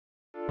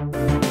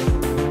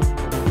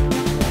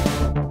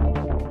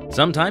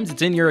Sometimes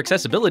it's in your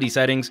accessibility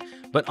settings,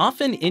 but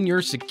often in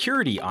your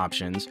security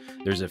options,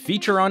 there's a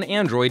feature on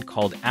Android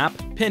called app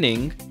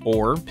pinning,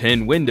 or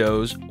pin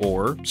windows,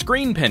 or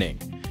screen pinning.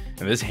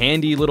 And this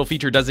handy little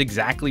feature does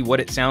exactly what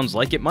it sounds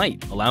like it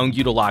might, allowing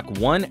you to lock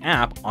one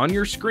app on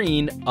your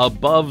screen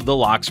above the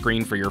lock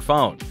screen for your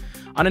phone.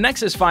 On a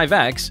Nexus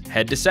 5X,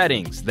 head to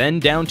Settings, then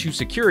down to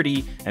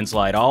Security, and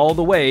slide all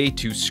the way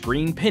to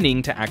Screen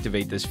Pinning to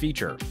activate this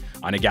feature.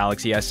 On a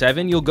Galaxy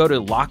S7, you'll go to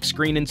Lock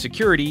Screen and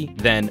Security,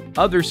 then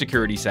Other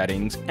Security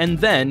Settings, and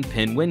then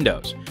Pin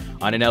Windows.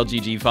 On an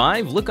LG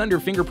G5, look under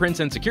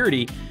Fingerprints and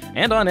Security,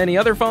 and on any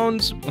other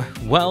phones,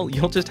 well,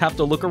 you'll just have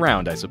to look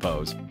around, I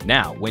suppose.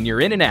 Now, when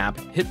you're in an app,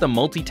 hit the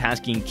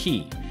multitasking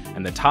key,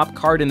 and the top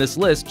card in this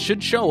list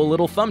should show a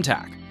little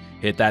thumbtack.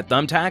 Hit that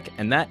thumbtack,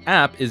 and that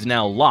app is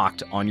now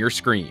locked on your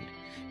screen.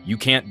 You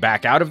can't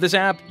back out of this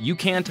app, you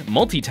can't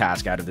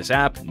multitask out of this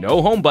app,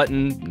 no home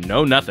button,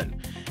 no nothing.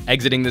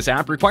 Exiting this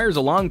app requires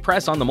a long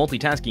press on the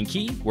multitasking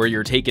key, where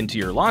you're taken to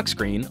your lock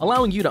screen,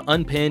 allowing you to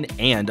unpin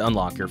and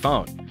unlock your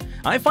phone.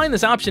 I find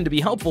this option to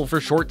be helpful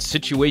for short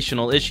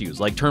situational issues,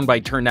 like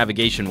turn-by-turn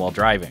navigation while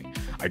driving.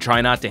 I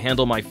try not to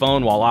handle my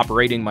phone while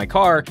operating my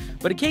car,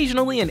 but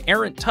occasionally an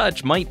errant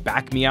touch might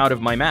back me out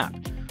of my map.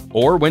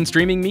 Or when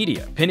streaming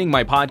media, pinning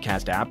my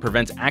podcast app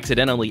prevents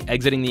accidentally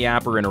exiting the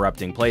app or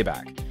interrupting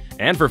playback.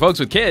 And for folks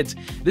with kids,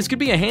 this could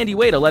be a handy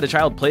way to let a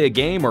child play a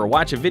game or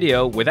watch a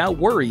video without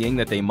worrying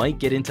that they might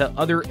get into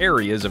other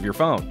areas of your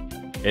phone.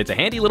 It's a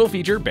handy little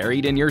feature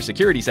buried in your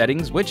security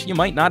settings, which you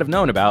might not have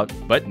known about,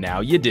 but now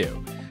you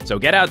do. So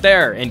get out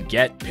there and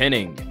get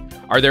pinning.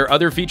 Are there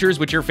other features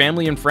which your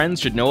family and friends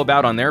should know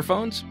about on their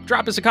phones?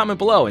 Drop us a comment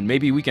below and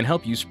maybe we can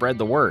help you spread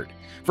the word.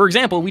 For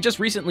example, we just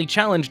recently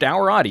challenged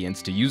our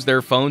audience to use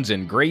their phones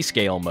in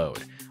grayscale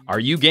mode. Are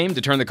you game to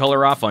turn the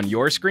color off on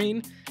your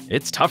screen?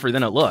 It's tougher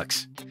than it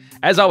looks.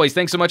 As always,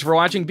 thanks so much for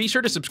watching. Be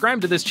sure to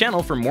subscribe to this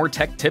channel for more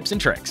tech tips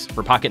and tricks.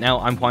 For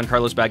Pocketnow, I'm Juan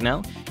Carlos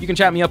Bagnell. You can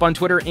chat me up on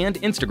Twitter and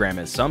Instagram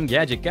as Some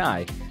Gadget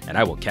Guy, and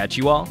I will catch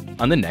you all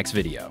on the next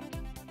video.